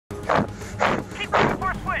Keep looking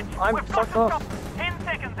for a switch. I'm We've got fuck to off. stop. 10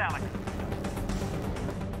 seconds, Alex.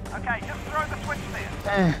 Okay, just throw the switch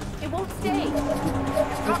there. It won't stay. You've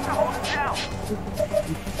got to hold it down.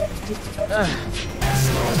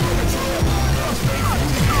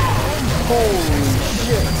 Holy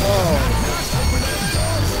shit. Oh.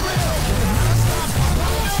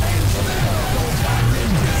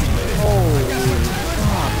 Holy fuck.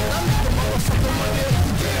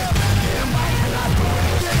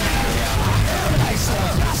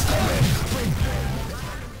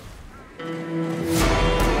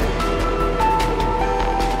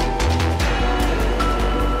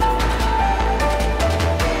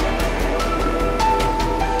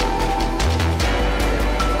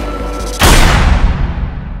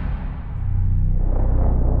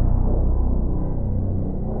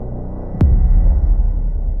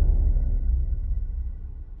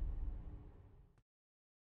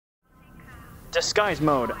 Disguise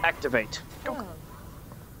mode, activate. Oh.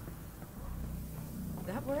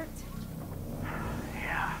 That worked.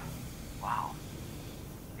 Yeah. Wow.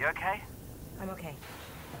 You okay? I'm okay.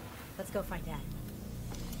 Let's go find Dad.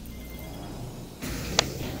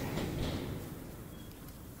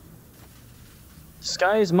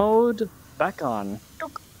 Disguise mode, back on.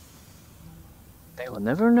 They will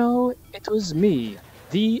never know it was me,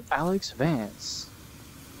 the Alex Vance.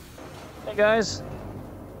 Hey guys.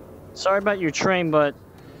 Sorry about your train, but,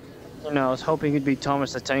 you know, I was hoping you'd be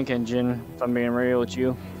Thomas the Tank Engine, if I'm being real with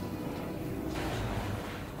you.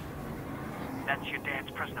 That's your dad's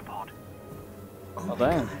prisoner pod. Oh,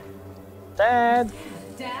 damn. Dad!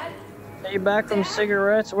 Dad? Are you back from Dad?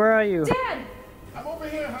 cigarettes? Where are you? Dad! I'm over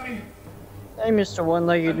here, honey. Hey, Mr.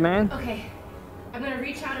 One-Legged Man. Okay. I'm gonna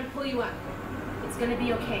reach out and pull you up. It's gonna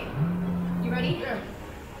be okay. You ready? Yeah,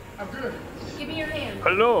 I'm good. Give me your hand.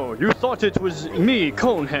 Hello, you thought it was me,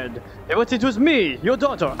 Conehead. But it was me, your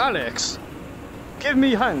daughter, Alex. Give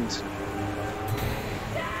me hand.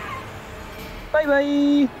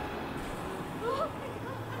 Bye-bye.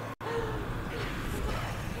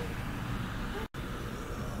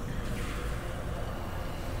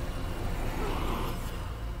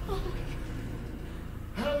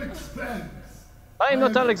 Alex Vance. I'm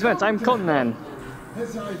not Alex Vance, I'm Conan.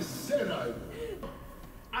 As I said I would.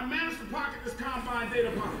 I managed to pocket this Combine data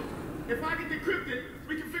pocket. If I can decrypt it,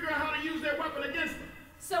 we can figure out how to use their weapon against them.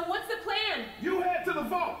 So what's the plan? You head to the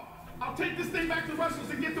vault. I'll take this thing back to Russell's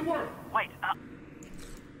and get to work. Wait,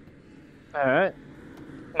 Alright.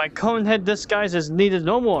 My Conehead disguise is needed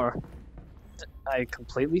no more. I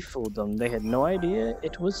completely fooled them. They had no idea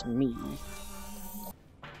it was me.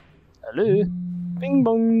 Hello? Bing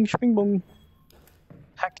bong, bing bong.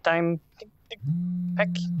 Hack time. Tick, tick. Hack,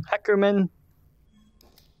 hackerman.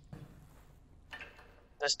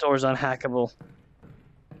 This door's unhackable.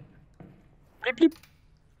 Bleep bleep.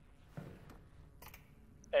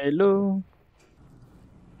 Hello?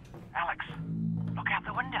 Alex, look out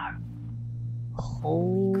the window.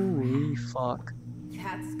 Holy fuck.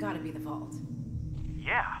 That's gotta be the vault.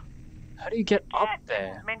 Yeah. How do you get up Dad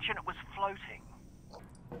there? didn't mention it was floating.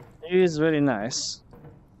 It is very nice.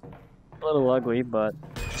 A little ugly, but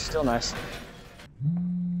still nice.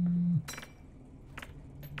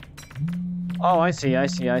 Oh, I see. I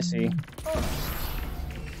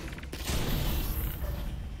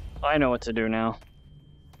know what to do now.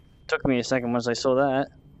 Took me a second once I saw that.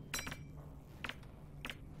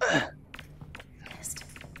 Missed.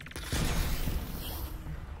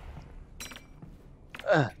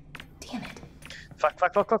 Damn it.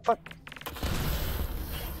 Fuck.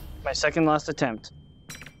 My second last attempt.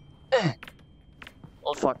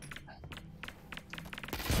 Oh, fuck.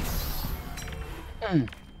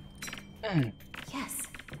 Yes.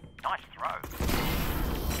 Nice throw.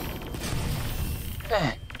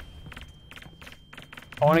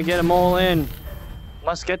 I want to get them all in.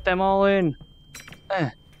 Must get them all in.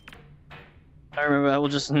 I remember that. We'll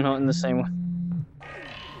just not in the same one.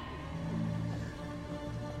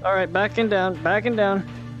 Alright, backing down.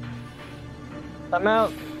 I'm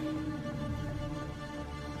out.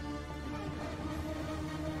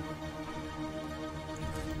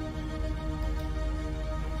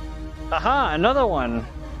 Aha, another one.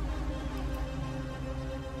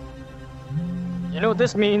 You know what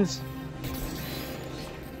this means?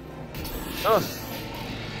 Ugh.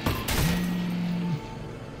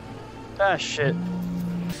 Ah, shit.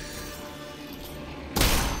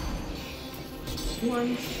 One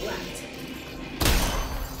left.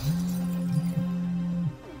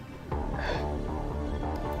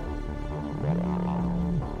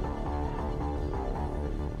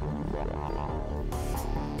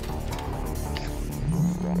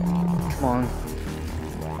 Come on.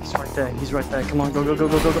 It's right there. He's right there. Come on, go, go, go,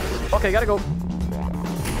 go, go, go. Okay, gotta go.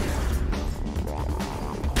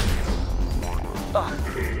 Ah.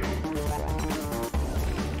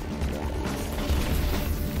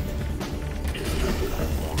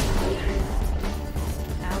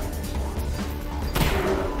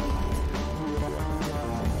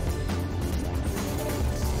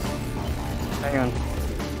 Hang on.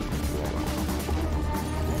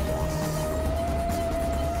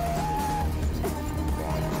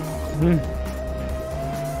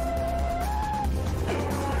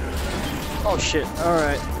 Oh shit,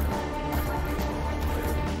 alright.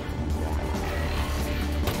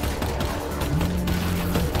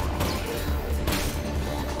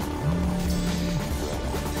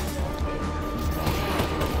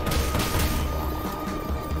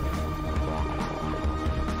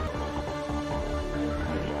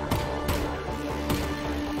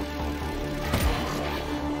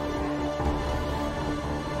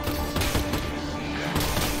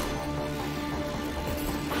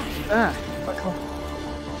 Ah, fuck off.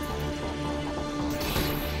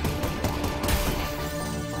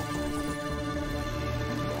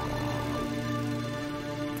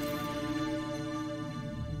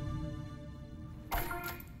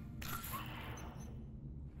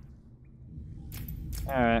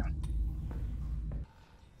 Alright.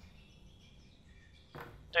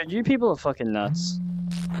 Dude, you people are fucking nuts.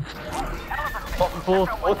 Oh,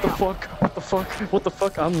 what the fuck? What the fuck? What the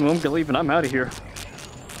fuck? I'm leaving. I'm out of here.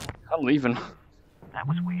 I'm leaving. That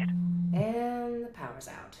was weird. And the power's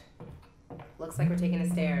out. Looks like we're taking the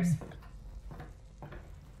stairs.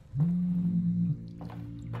 I'm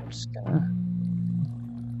just gonna...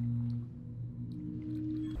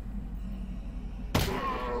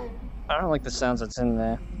 I don't like the sounds that's in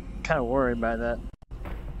there. I'm kind of worried by that.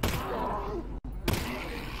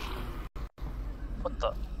 What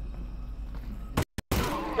the?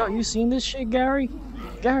 Yo, you seen this shit, Gary?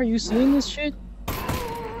 Gary, you seen this shit?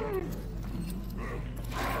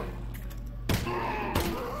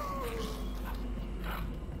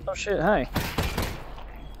 Oh shit, hi.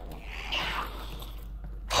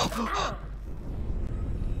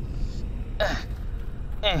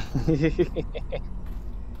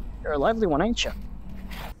 You're a lively one, ain't you?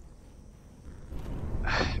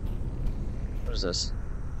 What is this?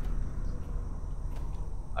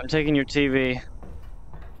 I'm taking your TV.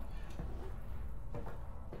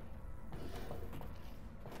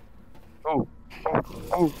 Oh, oh,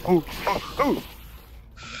 oh, oh, oh, oh.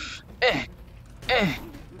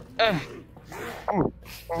 Oh,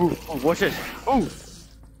 oh, oh, watch it. Oh.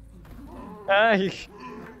 Hey.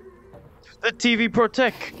 The TV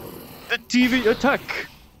protect. The TV attack.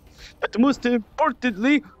 But most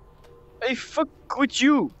importantly, I fuck with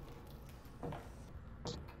you.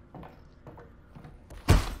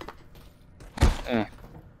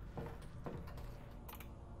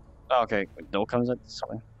 Oh, okay, door comes at this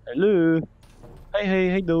way. Hello.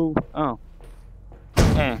 Hey, door. Oh.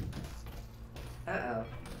 Uh-oh.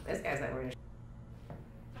 This guy's not wearing a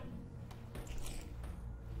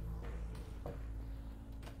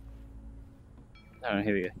Oh,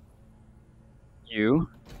 here we go. You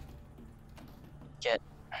get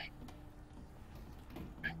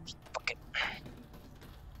fucking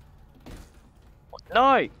what?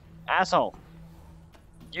 No, asshole!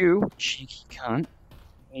 You cheeky cunt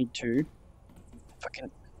need to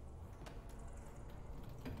fucking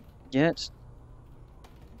get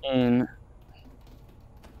in. What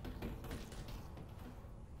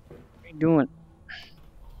are you doing?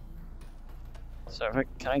 So if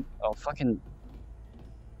can I? Oh fucking.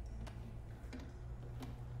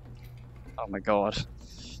 Oh my god.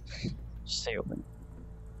 Stay open.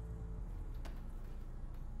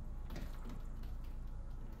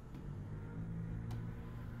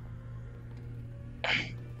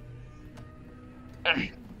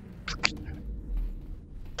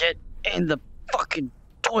 Get in the fucking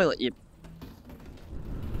toilet, you.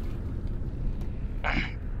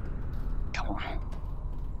 Come on.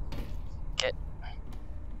 Get.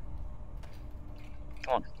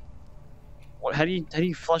 Come on. What? How do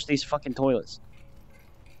you flush these fucking toilets?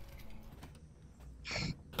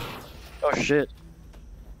 Oh shit!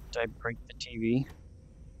 Did I break the TV?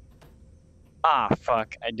 Ah,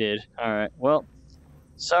 fuck! I did. All right. Well,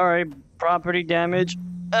 sorry. Property damage.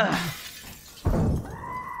 Ugh.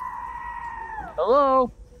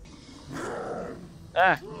 Hello.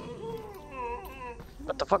 Ah.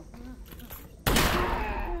 What the fuck?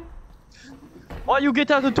 Why you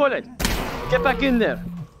get out of the toilet? Get back in there.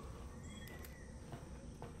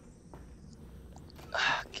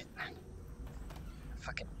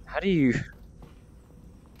 Fucking, how do you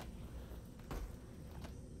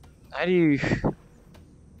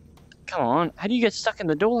Come on. How do you get stuck in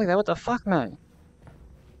the door like that? What the fuck, man?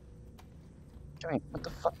 Come here. What the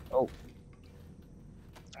fuck? Oh.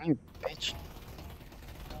 Come here, bitch.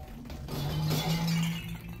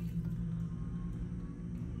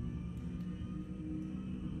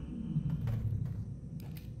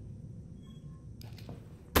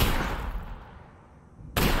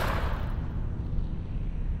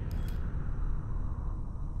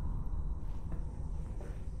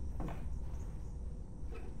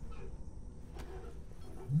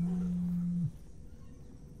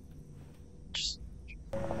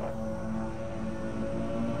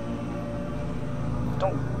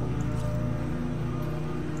 Don't.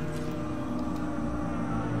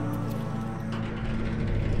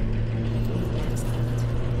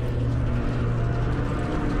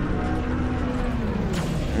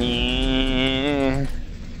 Yeah.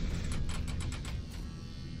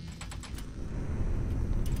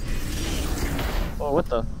 Oh, what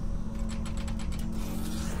the?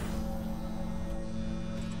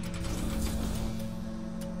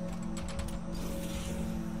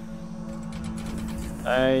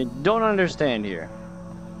 I don't understand here.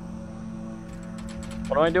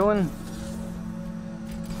 What am I doing?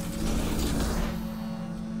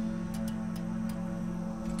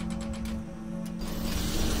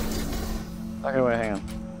 Okay, wait, hang on.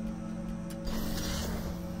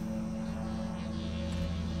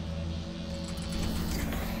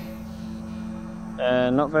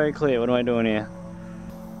 Not very clear. What am I doing here?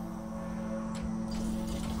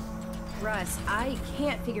 Russ, I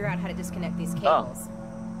can't figure out how to disconnect these cables.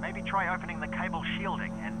 Maybe try opening the cable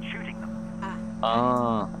shielding and shooting them.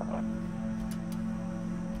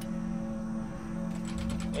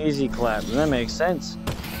 Easy clap. That makes sense.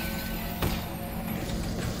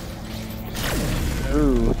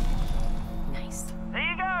 Ooh. Nice. There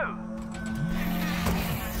you go!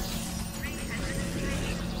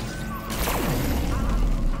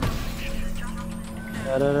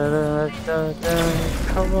 Da da da da da da.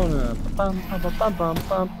 Corona. Bum bum bum bum bum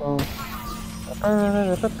bum bum.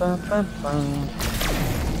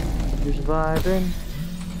 You're surviving.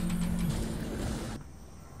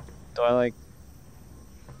 Do I like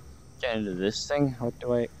get into this thing? What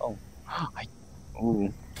do I? Oh,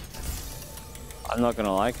 ooh. I'm not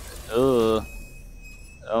gonna like. Ugh.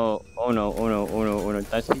 Oh no! Oh no! Oh no! Oh no!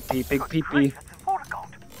 That's pee pee. Big pee pee. That's a water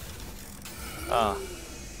god. Ah.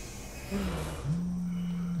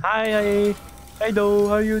 Hi. Hey do.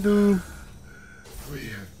 How you do? We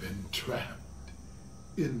have been trapped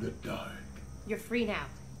in the dark. You're free now.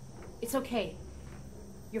 It's okay.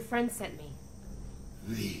 Your friend sent me.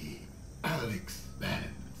 The Alyx Vance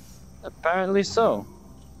Apparently so.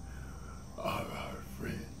 are our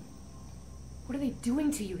friends. What are they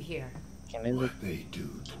doing to you here? Can I What they do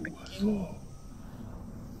to us all.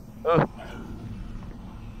 Oh.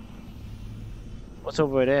 What's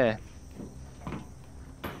over there?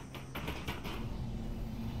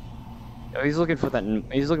 Oh, he's looking for that.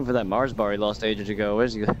 He's looking for that Mars bar he lost ages ago.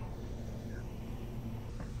 Where's he?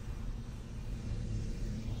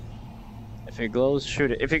 If it glows,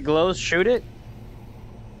 shoot it. If it glows, shoot it.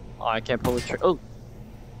 Oh, I can't pull the trigger. Oh,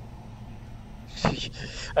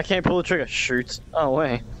 I can't pull the trigger. Shoot. Oh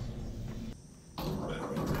wait.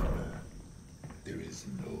 There is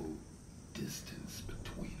no distance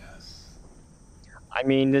between us. I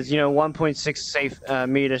mean, there's 1.6 safe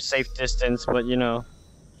meter safe distance, but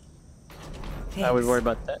I would worry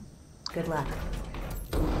about that. Good luck.